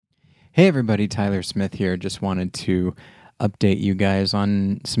Hey everybody, Tyler Smith here. Just wanted to update you guys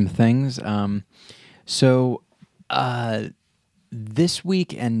on some things. So, uh, this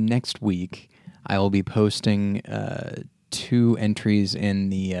week and next week, I will be posting two entries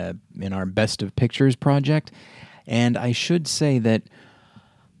in our Best of Pictures project, and I should say that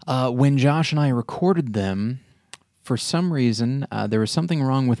when Josh and I recorded them, for some reason, there was something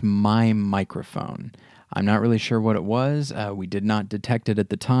wrong with my microphone. I'm not really sure what it was. We did not detect it at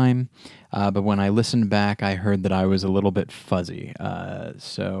the time, but when I listened back, I heard that I was a little bit fuzzy.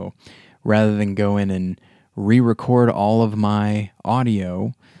 So rather than go in and re record all of my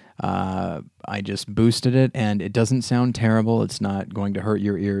audio, I just boosted it, and it doesn't sound terrible. It's not going to hurt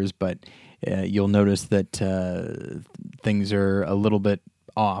your ears, but you'll notice that things are a little bit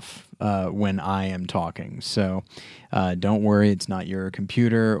off when I am talking. So don't worry, it's not your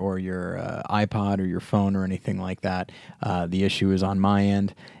computer or your iPod or your phone or anything like that. The issue is on my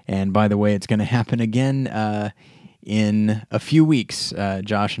end. And by the way, it's going to happen again in a few weeks.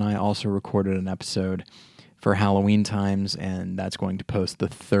 Josh and I also recorded an episode for Halloween times, and that's going to post the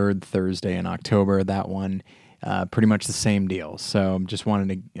third Thursday in October. That one, pretty much the same deal. So just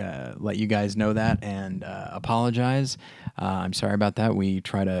wanted to let you guys know that and apologize. I'm sorry about that. We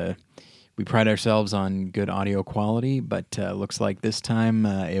pride ourselves on good audio quality, but looks like this time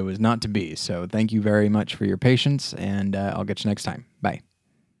it was not to be. So thank you very much for your patience, and I'll get you next time. Bye.